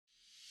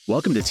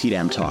Welcome to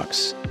TDAM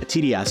Talks, a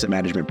TD Asset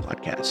Management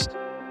podcast.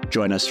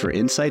 Join us for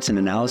insights and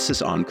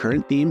analysis on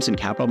current themes in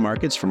capital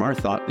markets from our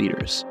thought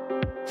leaders.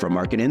 From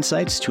market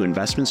insights to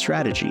investment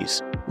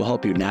strategies, we'll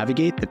help you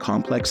navigate the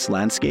complex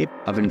landscape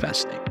of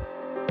investing.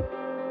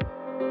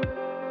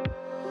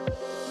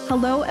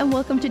 Hello and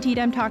welcome to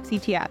TDAM Talks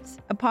ETFs,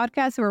 a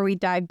podcast where we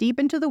dive deep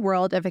into the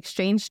world of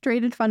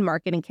exchange-traded fund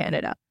market in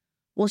Canada.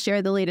 We'll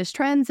share the latest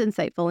trends,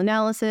 insightful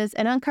analysis,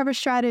 and uncover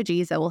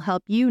strategies that will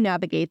help you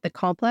navigate the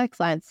complex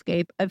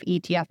landscape of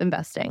ETF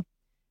investing.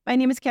 My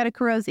name is Kata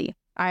Kurosi.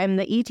 I am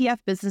the ETF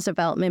Business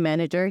Development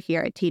Manager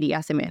here at TD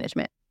Asset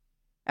Management.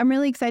 I'm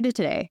really excited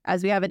today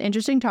as we have an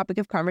interesting topic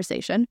of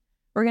conversation.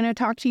 We're going to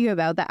talk to you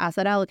about the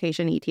asset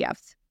allocation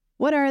ETFs.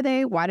 What are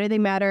they, why do they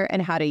matter,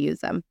 and how to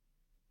use them?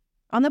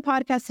 On the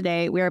podcast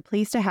today, we are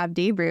pleased to have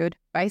Dave Rood,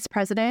 Vice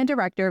President and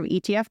Director of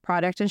ETF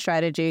Product and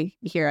Strategy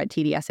here at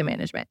TD Asset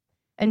Management,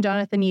 and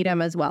Jonathan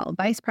Needham as well,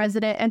 Vice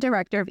President and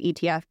Director of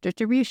ETF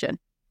Distribution.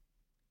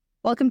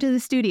 Welcome to the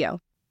studio.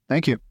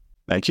 Thank you.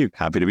 Thank you.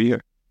 Happy to be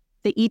here.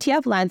 The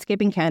ETF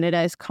landscape in Canada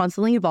is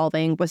constantly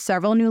evolving with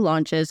several new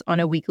launches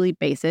on a weekly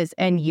basis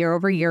and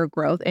year-over-year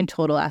growth in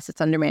total assets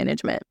under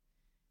management.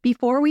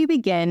 Before we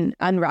begin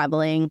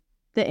unraveling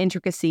the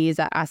intricacies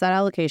that asset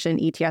allocation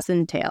ETFs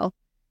entail,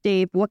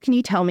 Dave, what can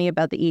you tell me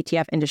about the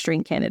ETF industry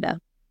in Canada?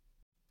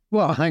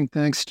 Well,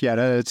 thanks,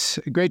 Kieta. It's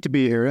great to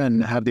be here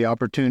and have the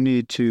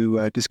opportunity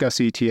to discuss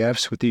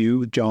ETFs with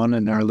you, John,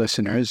 and our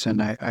listeners.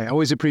 And I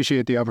always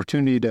appreciate the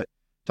opportunity to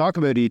talk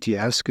about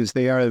ETFs because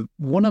they are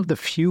one of the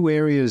few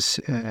areas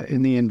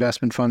in the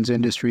investment funds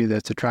industry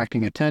that's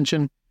attracting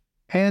attention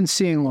and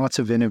seeing lots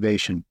of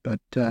innovation. But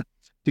to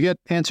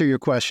answer your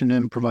question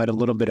and provide a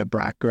little bit of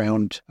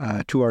background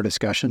to our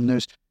discussion,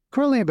 there's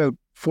currently about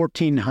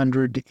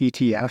 1,400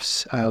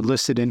 ETFs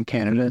listed in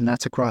Canada, and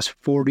that's across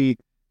 40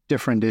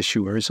 different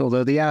issuers,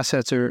 although the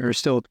assets are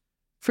still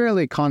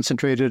fairly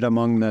concentrated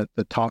among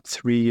the top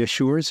three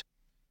issuers.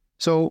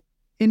 So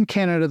in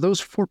Canada, those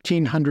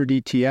 1,400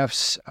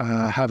 ETFs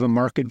have a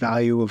market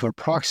value of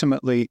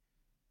approximately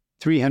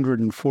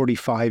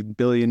 $345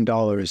 billion,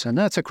 and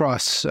that's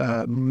across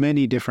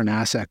many different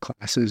asset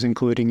classes,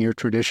 including your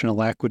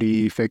traditional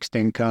equity, fixed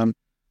income,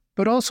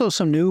 but also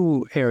some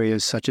new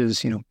areas such as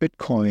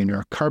Bitcoin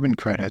or carbon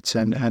credits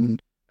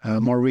and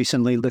more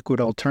recently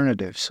liquid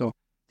alternatives. So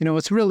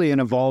it's really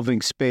an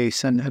evolving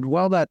space. And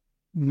while that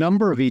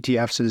number of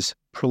ETFs has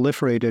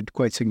proliferated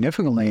quite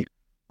significantly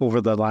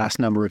over the last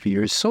number of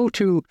years, so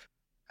too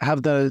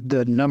have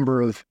the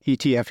number of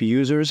ETF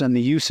users and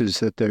the uses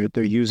that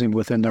they're using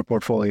within their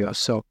portfolios.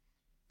 So,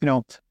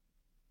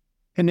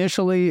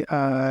 initially,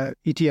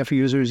 ETF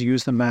users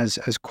use them as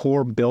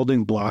core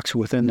building blocks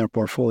within their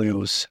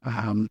portfolios.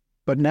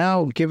 But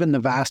now, given the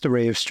vast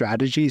array of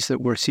strategies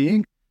that we're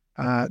seeing,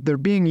 they're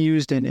being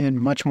used in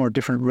much more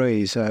different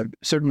ways,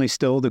 certainly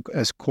still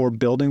as core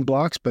building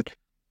blocks, but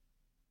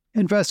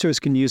investors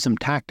can use them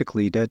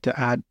tactically to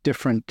add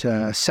different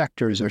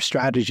sectors or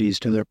strategies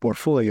to their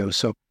portfolios.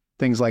 So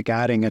things like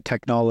adding a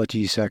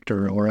technology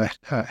sector or a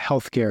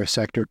healthcare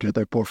sector to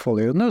their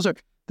portfolio. And those are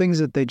things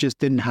that they just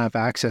didn't have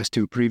access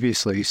to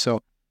previously. So,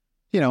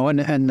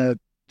 and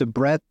the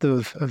breadth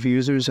of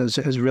users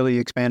has really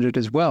expanded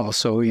as well.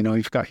 So,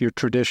 you've got your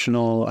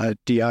traditional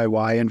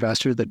DIY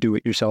investor, the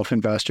do-it-yourself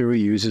investor who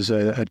uses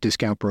a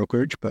discount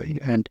brokerage,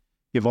 and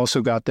you've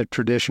also got the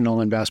traditional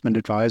investment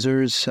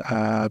advisors,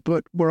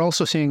 but we're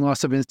also seeing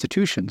lots of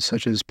institutions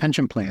such as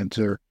pension plans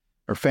or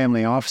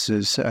family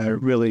offices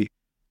really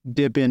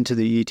dip into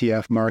the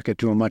ETF market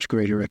to a much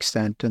greater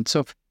extent. And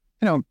so,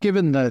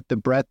 given the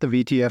breadth of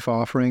ETF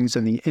offerings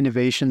and the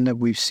innovation that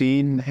we've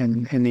seen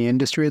in the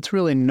industry, it's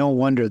really no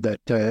wonder that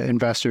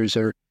investors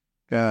are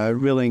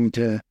willing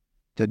to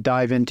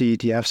dive into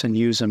ETFs and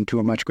use them to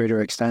a much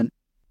greater extent.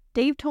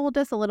 Dave told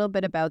us a little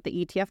bit about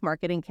the ETF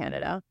market in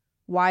Canada.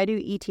 Why do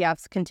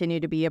ETFs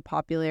continue to be a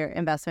popular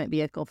investment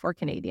vehicle for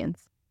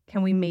Canadians?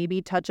 Can we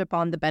maybe touch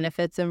upon the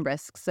benefits and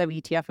risks of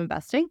ETF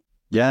investing?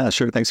 Yeah,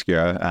 sure. Thanks,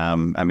 Kira.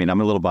 I'm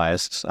a little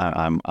biased.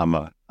 I'm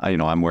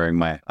wearing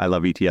my I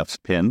love ETFs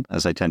pin,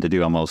 as I tend to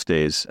do on most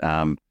days.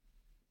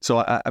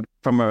 So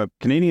from a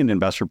Canadian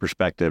investor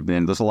perspective,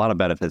 there's a lot of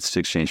benefits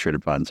to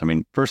exchange-traded funds.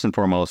 First and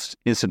foremost,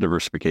 instant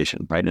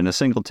diversification, right? In a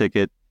single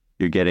ticket,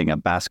 you're getting a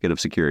basket of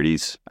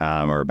securities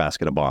or a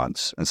basket of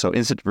bonds. And so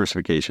instant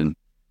diversification,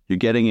 you're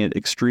getting it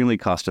extremely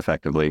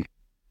cost-effectively.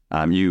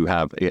 You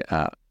have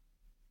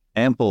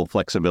ample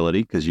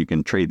flexibility because you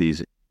can trade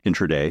these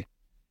intraday.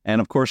 And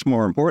of course,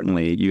 more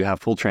importantly, you have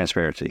full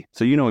transparency.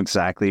 So you know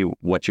exactly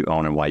what you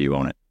own and why you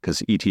own it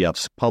because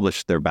ETFs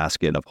publish their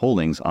basket of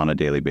holdings on a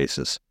daily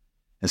basis.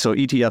 And so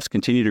ETFs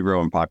continue to grow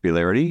in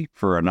popularity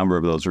for a number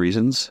of those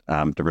reasons,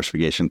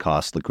 diversification,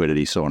 cost,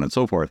 liquidity, so on and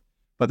so forth.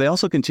 But they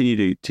also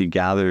continue to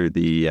gather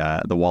the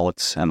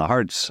wallets and the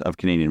hearts of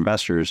Canadian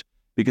investors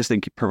because they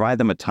provide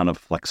them a ton of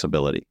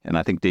flexibility. And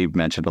I think Dave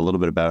mentioned a little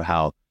bit about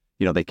how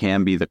they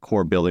can be the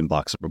core building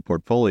blocks of a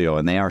portfolio,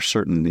 and they are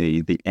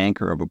certainly the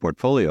anchor of a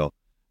portfolio.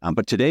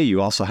 But today,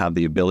 you also have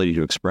the ability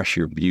to express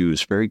your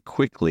views very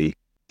quickly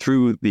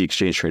through the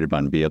exchange traded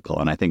fund vehicle.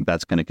 And I think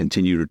that's going to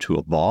continue to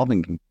evolve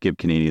and give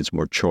Canadians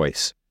more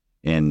choice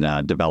in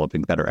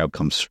developing better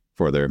outcomes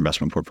for their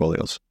investment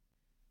portfolios.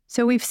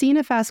 So we've seen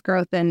a fast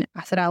growth in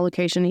asset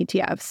allocation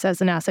ETFs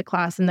as an asset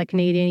class in the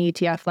Canadian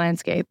ETF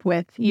landscape,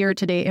 with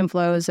year-to-date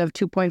inflows of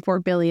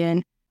 $2.4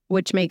 billion,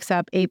 which makes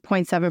up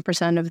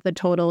 8.7% of the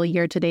total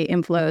year-to-date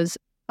inflows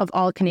of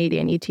all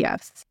Canadian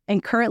ETFs,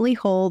 and currently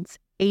holds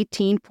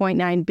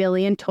 $18.9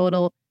 billion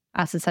total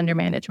assets under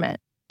management.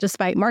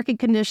 Despite market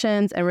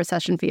conditions and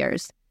recession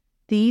fears,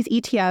 these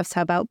ETFs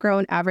have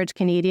outgrown average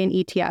Canadian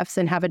ETFs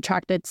and have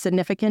attracted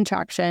significant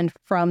traction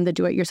from the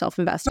do-it-yourself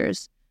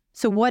investors.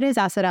 So what is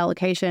asset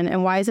allocation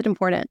and why is it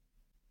important?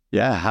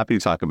 Yeah, happy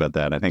to talk about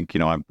that. I think,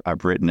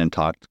 I've written and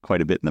talked quite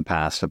a bit in the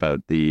past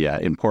about the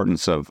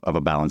importance of a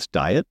balanced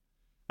diet.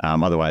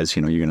 Otherwise,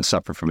 you're going to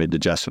suffer from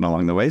indigestion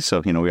along the way.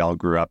 So, we all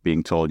grew up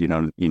being told, you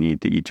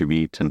need to eat your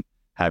meat and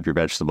have your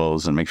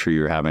vegetables and make sure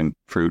you're having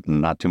fruit and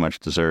not too much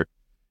dessert.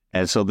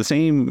 And so the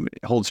same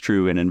holds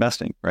true in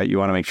investing, right? You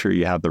want to make sure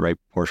you have the right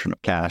proportion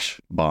of cash,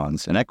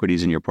 bonds, and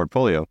equities in your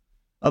portfolio.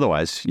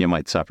 Otherwise, you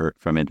might suffer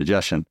from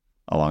indigestion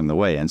along the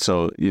way. And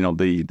so,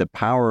 the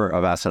power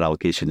of asset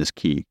allocation is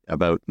key.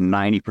 About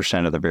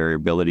 90% of the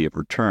variability of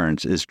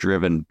returns is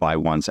driven by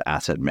one's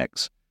asset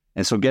mix.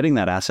 And so getting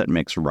that asset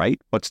mix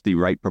right, what's the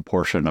right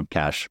proportion of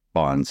cash,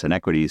 bonds, and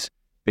equities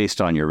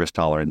based on your risk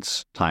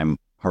tolerance, time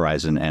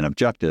horizon, and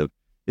objective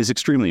is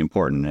extremely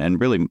important,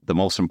 and really the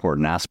most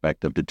important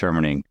aspect of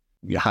determining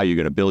how you're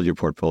going to build your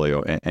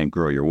portfolio and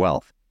grow your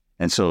wealth.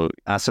 And so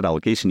asset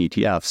allocation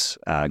ETFs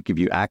give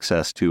you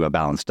access to a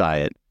balanced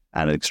diet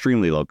at an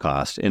extremely low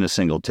cost in a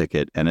single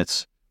ticket. And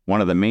it's one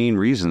of the main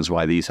reasons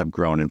why these have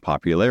grown in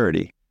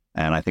popularity.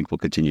 And I think will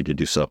continue to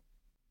do so.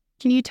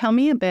 Can you tell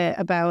me a bit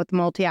about the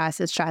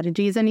multi-asset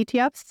strategies and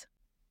ETFs?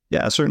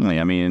 Yeah, certainly.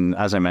 I mean,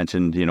 as I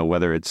mentioned,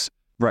 whether it's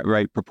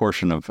right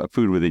proportion of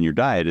food within your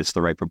diet, it's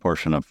the right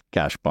proportion of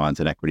cash, bonds,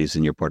 and equities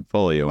in your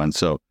portfolio. And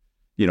so,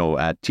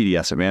 at TD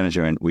Asset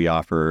Management, we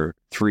offer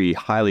 3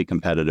 highly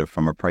competitive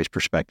from a price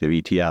perspective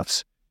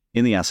ETFs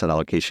in the asset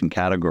allocation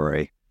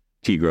category,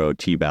 TGRO,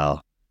 TBAL,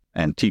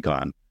 and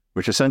TCON,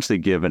 which essentially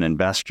give an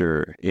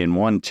investor in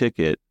one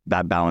ticket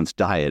that balanced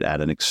diet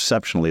at an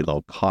exceptionally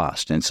low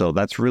cost. And so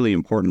that's really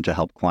important to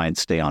help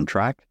clients stay on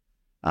track,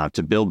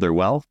 to build their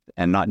wealth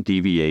and not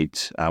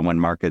deviate when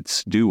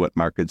markets do what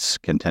markets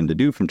can tend to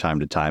do from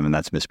time to time, and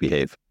that's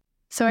misbehave.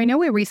 So I know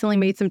we recently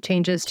made some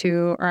changes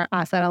to our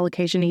asset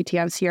allocation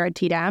ETFs here at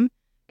TDAM.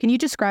 Can you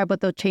describe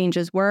what those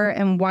changes were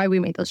and why we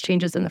made those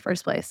changes in the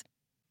first place?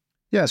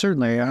 Yeah,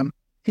 certainly.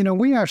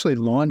 We actually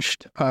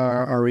launched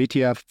our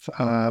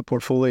ETF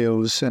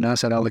portfolios and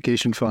asset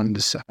allocation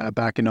funds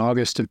back in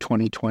August of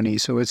 2020.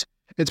 So it's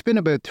been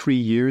about 3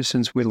 years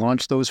since we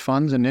launched those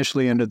funds,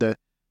 initially under the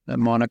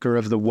moniker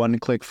of the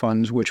one-click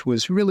funds, which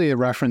was really a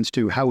reference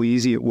to how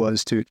easy it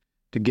was to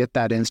get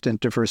that instant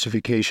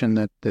diversification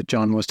that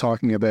John was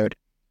talking about.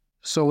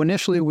 So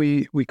initially,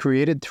 we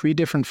created 3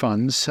 different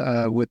funds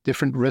with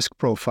different risk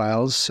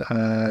profiles.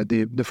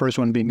 The first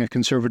one being a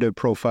conservative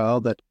profile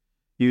that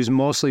used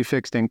mostly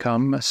fixed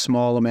income, a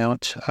small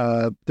amount,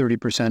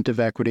 30% of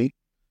equity.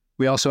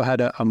 We also had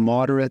a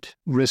moderate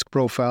risk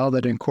profile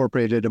that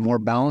incorporated a more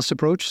balanced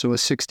approach, so a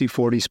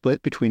 60-40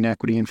 split between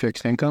equity and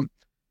fixed income.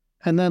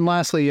 And then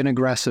lastly, an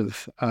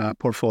aggressive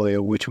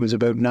portfolio, which was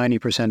about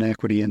 90%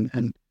 equity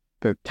and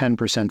about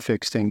 10%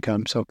 fixed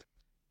income. So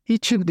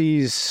each of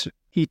these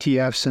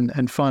ETFs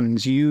and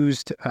funds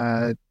used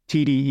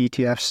TD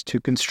ETFs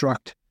to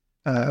construct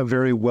a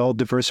very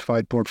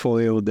well-diversified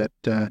portfolio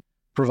that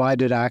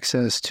provided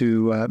access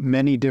to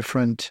many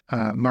different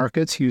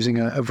markets using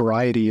a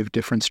variety of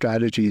different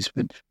strategies.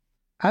 But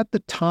at the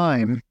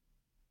time,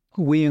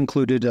 we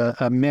included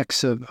a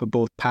mix of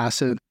both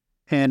passive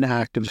and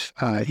active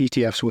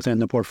ETFs within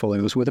the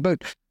portfolios, with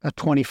about a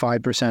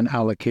 25%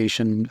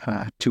 allocation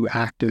to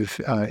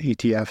active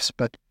ETFs.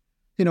 But,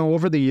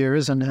 over the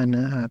years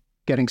and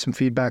getting some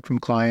feedback from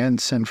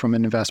clients and from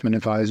investment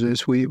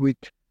advisors, we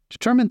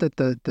determined that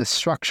the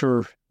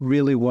structure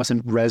really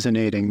wasn't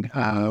resonating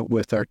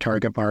with our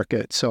target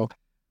market. So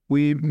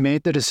we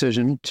made the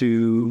decision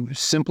to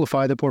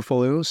simplify the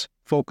portfolios,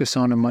 focus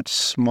on a much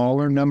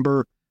smaller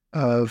number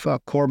of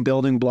core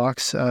building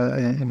blocks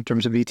in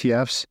terms of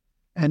ETFs,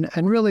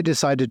 and really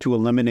decided to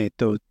eliminate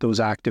those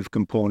active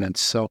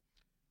components. So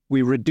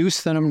we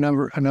reduced the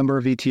number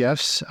of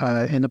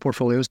ETFs in the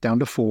portfolios down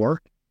to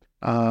 4.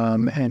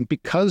 And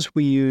because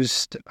we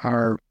used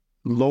our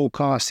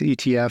low-cost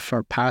ETF,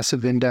 our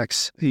passive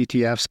index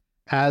ETFs,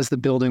 as the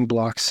building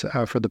blocks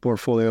for the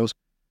portfolios,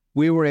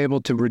 we were able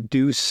to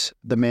reduce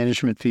the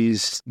management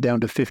fees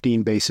down to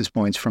 15 basis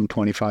points from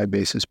 25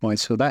 basis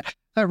points. So that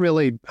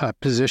really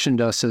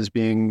positioned us as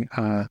being,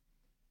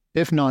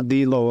 if not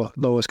the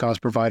lowest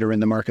cost provider in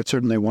the market,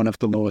 certainly one of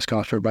the lowest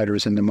cost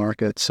providers in the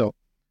market. So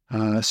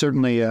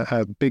certainly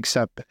a big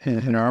step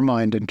in our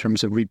mind in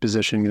terms of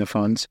repositioning the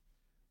funds.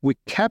 We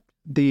kept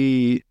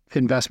the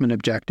investment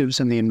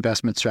objectives and the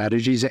investment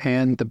strategies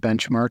and the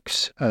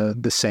benchmarks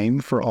the same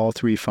for all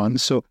 3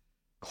 funds. So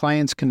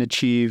clients can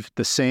achieve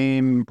the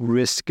same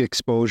risk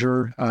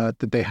exposure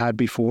that they had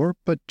before,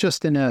 but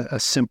just in a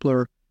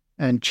simpler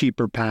and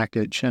cheaper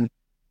package. And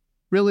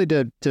really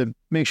to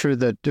make sure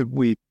that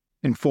we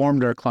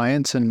informed our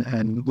clients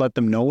and let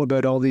them know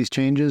about all these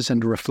changes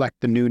and to reflect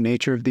the new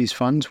nature of these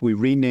funds, we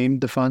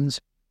renamed the funds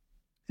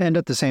and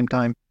at the same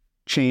time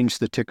changed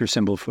the ticker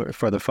symbol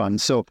for the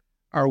funds. So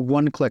our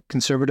one-click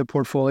conservative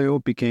portfolio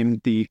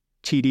became the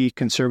TD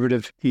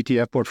conservative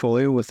ETF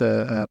portfolio with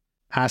a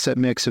asset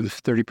mix of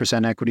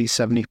 30% equity,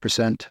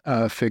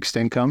 70% fixed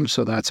income.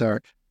 So that's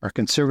our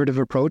conservative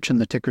approach, and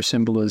the ticker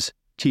symbol is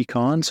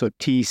TCON, so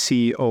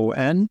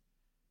TCON.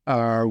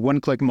 Our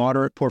one-click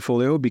moderate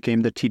portfolio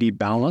became the TD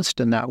Balanced,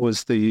 and that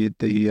was the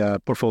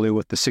portfolio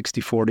with the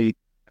 60-40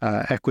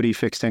 equity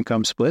fixed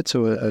income split,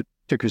 so a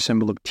ticker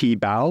symbol of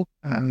TBAL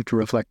to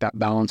reflect that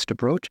balanced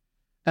approach.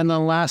 And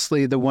then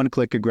lastly, the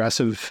one-click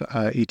aggressive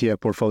ETF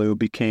portfolio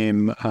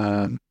became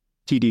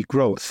TD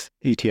Growth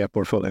ETF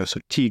portfolio, so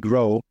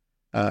TGROW,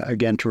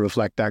 again to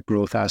reflect that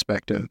growth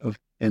aspect of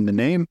in the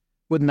name,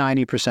 with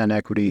 90%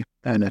 equity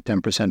and a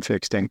 10%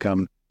 fixed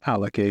income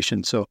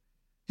allocation. So,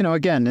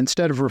 again,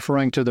 instead of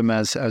referring to them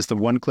as the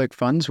one-click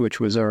funds, which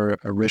was our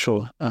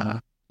original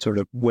sort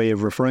of way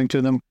of referring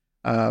to them,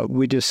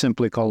 we just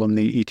simply call them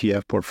the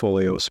ETF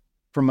portfolios.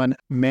 From a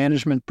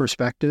management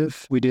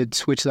perspective, we did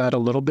switch that a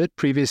little bit.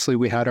 Previously,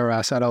 we had our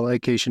asset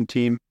allocation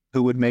team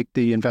who would make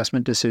the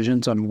investment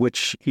decisions on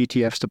which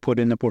ETFs to put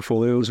in the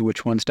portfolios,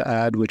 which ones to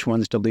add, which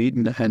ones to delete,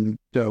 and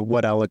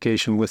what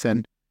allocation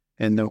within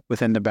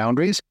the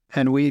boundaries.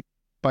 And we,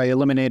 by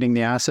eliminating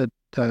the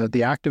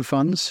active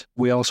funds,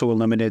 we also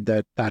eliminated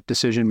that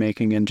decision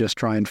making and just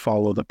try and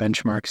follow the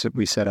benchmarks that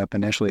we set up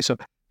initially. So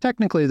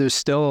technically, there's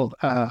still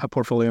a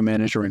portfolio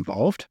manager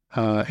involved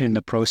in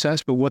the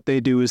process, but what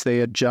they do is they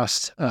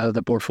adjust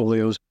the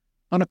portfolios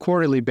on a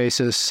quarterly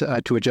basis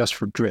to adjust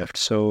for drift.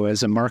 So as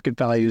the market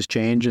values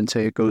change and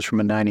say it goes from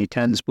a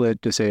 90-10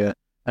 split to say a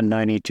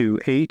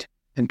 92-8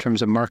 in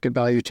terms of market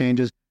value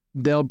changes,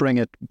 they'll bring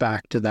it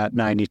back to that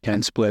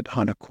 90-10 split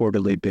on a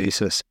quarterly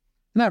basis.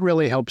 And that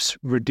really helps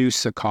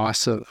reduce the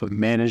costs of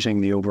managing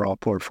the overall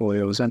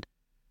portfolios. And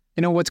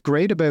what's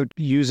great about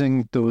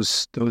using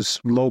those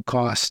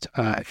low-cost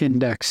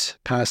index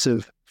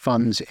passive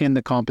funds in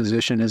the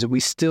composition is that we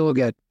still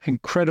get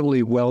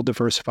incredibly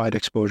well-diversified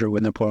exposure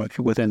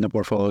within the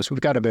portfolios. We've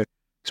got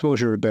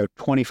exposure to about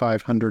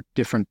 2,500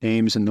 different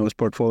names in those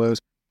portfolios,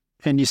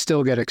 and you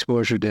still get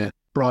exposure to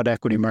broad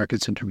equity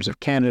markets in terms of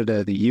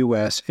Canada, the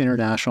US,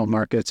 international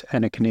markets,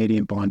 and a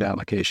Canadian bond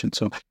allocation.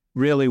 So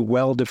really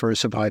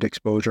well-diversified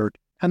exposure.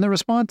 And the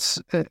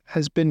response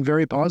has been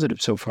very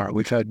positive so far.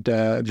 We've had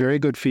very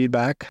good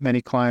feedback,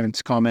 many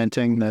clients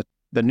commenting that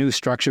the new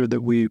structure that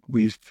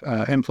we've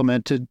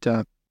implemented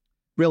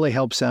really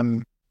helps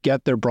them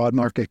get their broad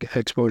market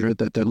exposure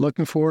that they're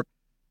looking for,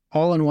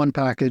 all in one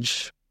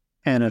package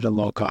and at a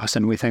low cost.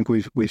 And we think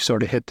we've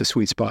sort of hit the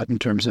sweet spot in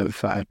terms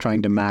of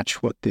trying to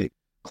match what the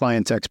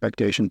client's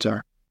expectations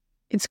are.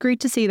 It's great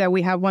to see that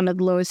we have one of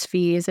the lowest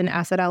fees in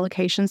asset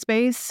allocation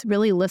space,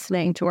 really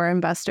listening to our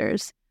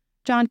investors.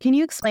 John, can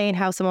you explain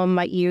how someone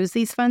might use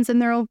these funds in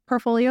their own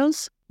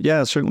portfolios?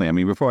 Yeah, certainly. I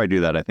mean, before I do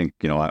that, I think,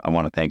 I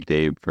want to thank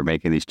Dave for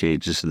making these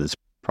changes to this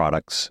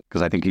products,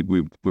 because I think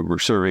we're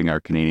serving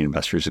our Canadian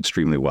investors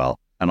extremely well.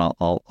 And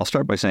I'll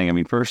start by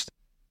saying, first,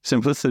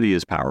 simplicity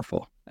is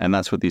powerful, and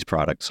that's what these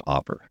products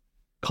offer.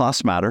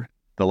 Costs matter.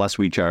 The less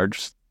we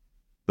charge,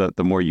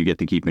 the more you get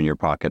to keep in your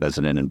pocket as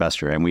an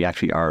investor. And we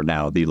actually are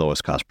now the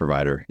lowest cost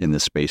provider in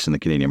this space in the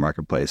Canadian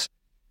marketplace.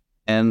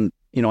 And,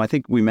 I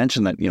think we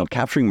mentioned that,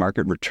 capturing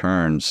market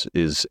returns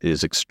is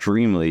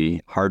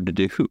extremely hard to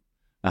do.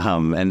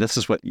 And this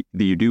is what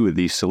you do with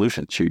these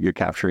solutions. You're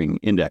capturing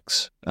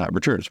index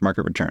returns,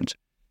 market returns.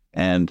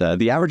 And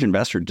the average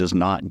investor does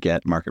not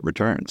get market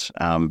returns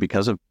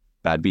because of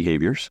bad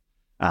behaviors.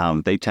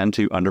 They tend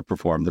to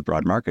underperform the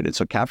broad market. And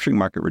so capturing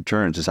market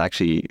returns is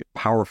actually a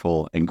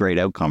powerful and great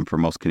outcome for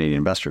most Canadian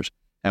investors.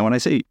 And when I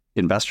say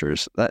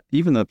investors, that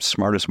even the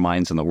smartest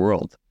minds in the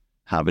world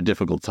have a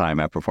difficult time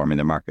outperforming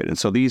the market. And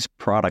so these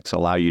products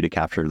allow you to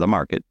capture the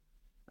market.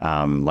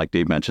 Like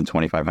Dave mentioned,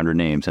 2,500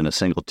 names in a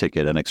single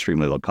ticket at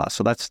extremely low cost.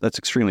 So that's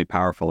extremely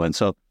powerful. And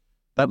so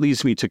that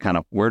leads me to kind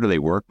of where do they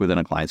work within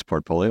a client's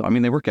portfolio?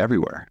 They work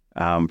everywhere.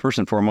 First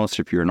and foremost,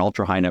 if you're an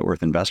ultra high net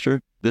worth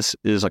investor, this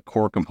is a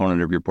core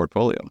component of your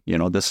portfolio.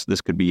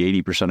 This could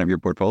be 80% of your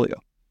portfolio.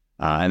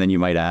 And then you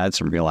might add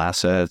some real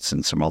assets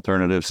and some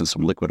alternatives and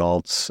some liquid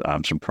alts,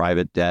 some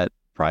private debt,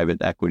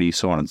 private equity,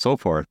 so on and so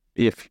forth,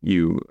 if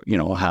you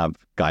have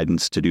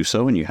guidance to do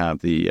so and you have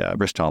the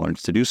risk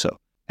tolerance to do so.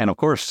 And of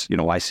course,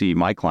 I see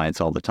my clients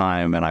all the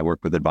time, and I work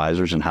with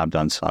advisors and have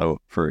done so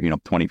for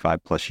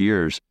 25 plus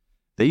years.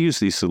 They use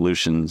these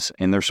solutions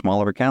in their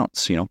smaller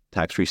accounts,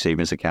 tax-free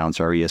savings accounts,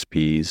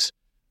 RESPs,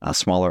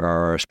 smaller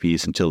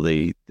RRSPs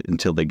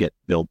until they get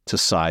built to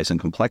size and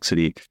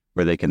complexity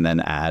where they can then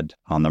add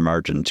on the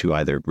margin to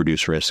either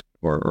reduce risk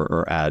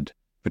or add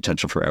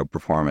potential for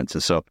outperformance.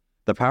 And so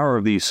the power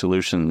of these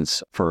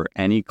solutions for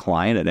any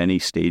client at any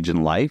stage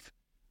in life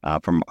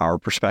from our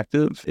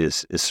perspective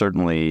is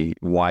certainly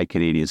why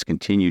Canadians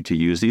continue to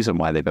use these and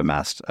why they've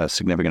amassed a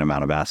significant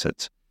amount of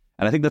assets.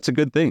 And I think that's a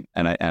good thing.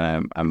 And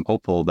I'm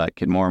hopeful that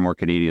more and more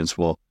Canadians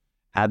will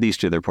add these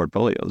to their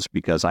portfolios,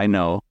 because I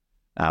know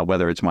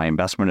whether it's my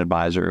investment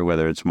advisor,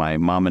 whether it's my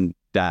mom and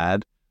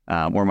dad,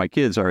 or my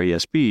kids are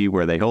ESB,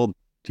 where they hold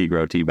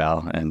T-Grow,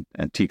 T-BAL, and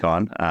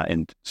T-Con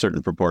in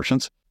certain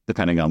proportions,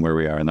 depending on where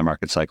we are in the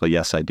market cycle.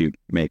 Yes, I do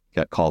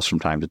get calls from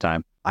time to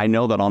time. I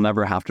know that I'll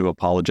never have to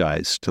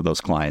apologize to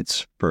those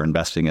clients for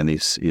investing in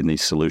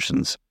these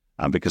solutions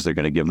because they're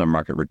going to give them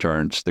market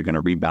returns. They're going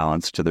to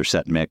rebalance to their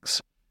set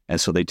mix. And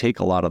so they take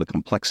a lot of the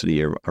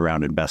complexity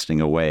around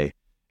investing away.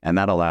 And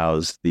that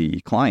allows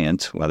the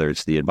client, whether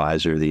it's the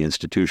advisor, the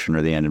institution,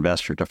 or the end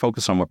investor, to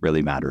focus on what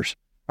really matters.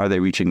 Are they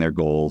reaching their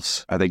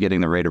goals? Are they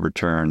getting the rate of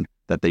return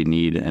that they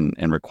need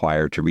and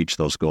require to reach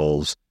those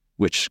goals,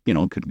 which,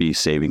 could be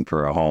saving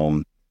for a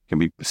home, can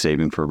be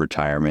saving for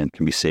retirement,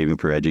 can be saving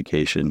for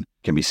education,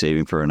 can be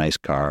saving for a nice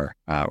car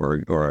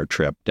or a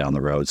trip down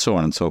the road, so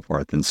on and so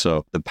forth. And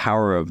so the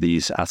power of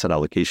these asset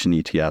allocation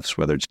ETFs,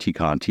 whether it's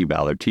T-Con,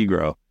 T-BAL, or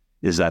T-Grow,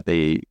 is that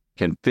they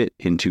can fit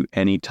into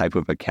any type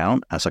of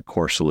account as a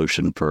core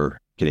solution for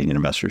Canadian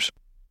investors.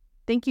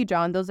 Thank you,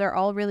 John. Those are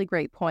all really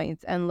great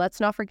points. And let's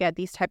not forget,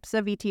 these types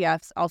of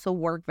ETFs also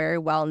work very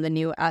well in the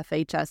new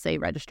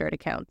FHSA registered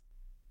account.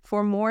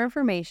 For more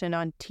information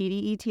on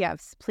TD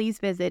ETFs, please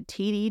visit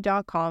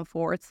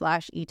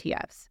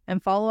td.com/ETFs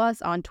and follow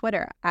us on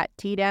Twitter at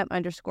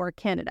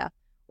TDAM_Canada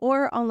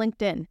or on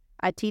LinkedIn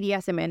at TD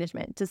Asset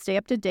Management to stay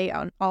up to date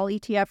on all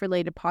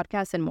ETF-related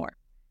podcasts and more.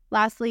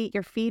 Lastly,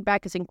 your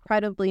feedback is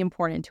incredibly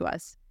important to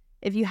us.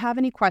 If you have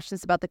any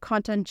questions about the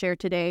content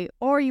shared today,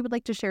 or you would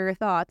like to share your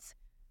thoughts,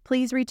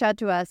 please reach out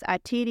to us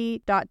at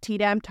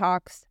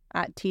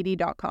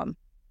td.tdamtalks@td.com.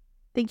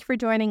 Thank you for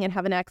joining and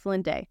have an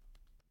excellent day.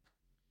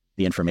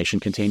 The information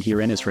contained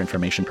herein is for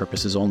information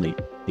purposes only.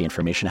 The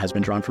information has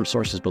been drawn from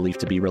sources believed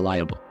to be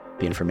reliable.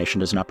 The information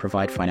does not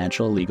provide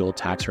financial, legal,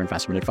 tax, or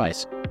investment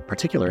advice.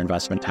 Particular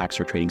investment, tax,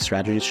 or trading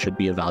strategies should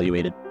be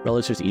evaluated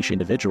relative to each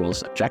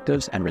individual's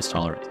objectives and risk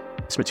tolerance.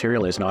 This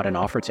material is not an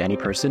offer to any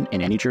person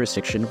in any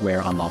jurisdiction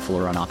where unlawful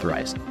or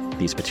unauthorized.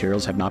 These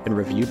materials have not been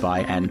reviewed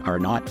by and are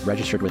not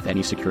registered with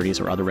any securities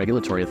or other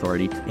regulatory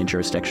authority in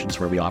jurisdictions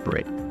where we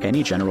operate.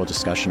 Any general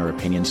discussion or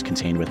opinions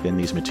contained within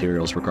these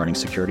materials regarding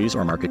securities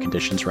or market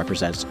conditions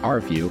represents our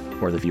view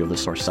or the view of the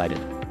source cited.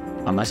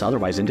 Unless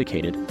otherwise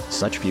indicated,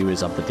 such view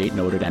is of the date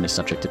noted and is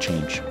subject to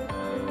change.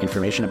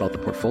 Information about the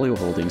portfolio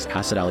holdings,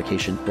 asset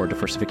allocation, or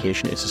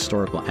diversification is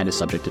historical and is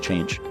subject to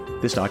change.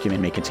 This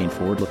document may contain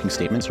forward-looking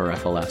statements or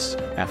FLS.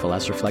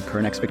 FLS reflect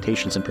current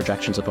expectations and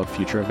projections about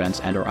future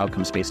events and/or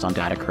outcomes based on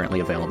data currently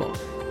available.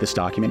 This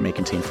document may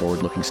contain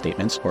forward-looking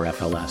statements or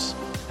FLS.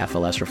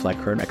 FLS reflect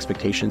current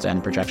expectations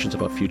and projections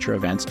about future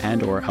events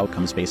and/or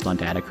outcomes based on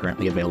data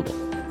currently available.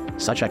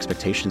 Such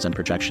expectations and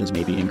projections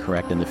may be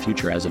incorrect in the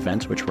future, as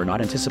events which were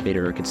not anticipated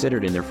or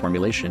considered in their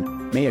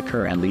formulation may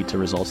occur and lead to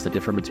results that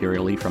differ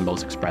materially from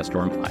those expressed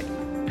or implied.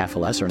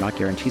 FLS are not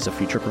guarantees of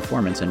future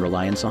performance, and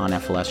reliance on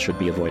FLS should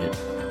be avoided.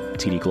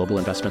 TD Global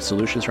Investment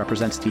Solutions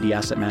represents TD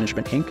Asset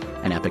Management Inc.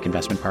 and Epic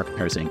Investment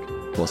Partners Inc.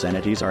 Both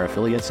entities are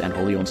affiliates and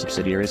wholly owned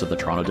subsidiaries of the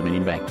Toronto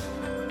Dominion Bank.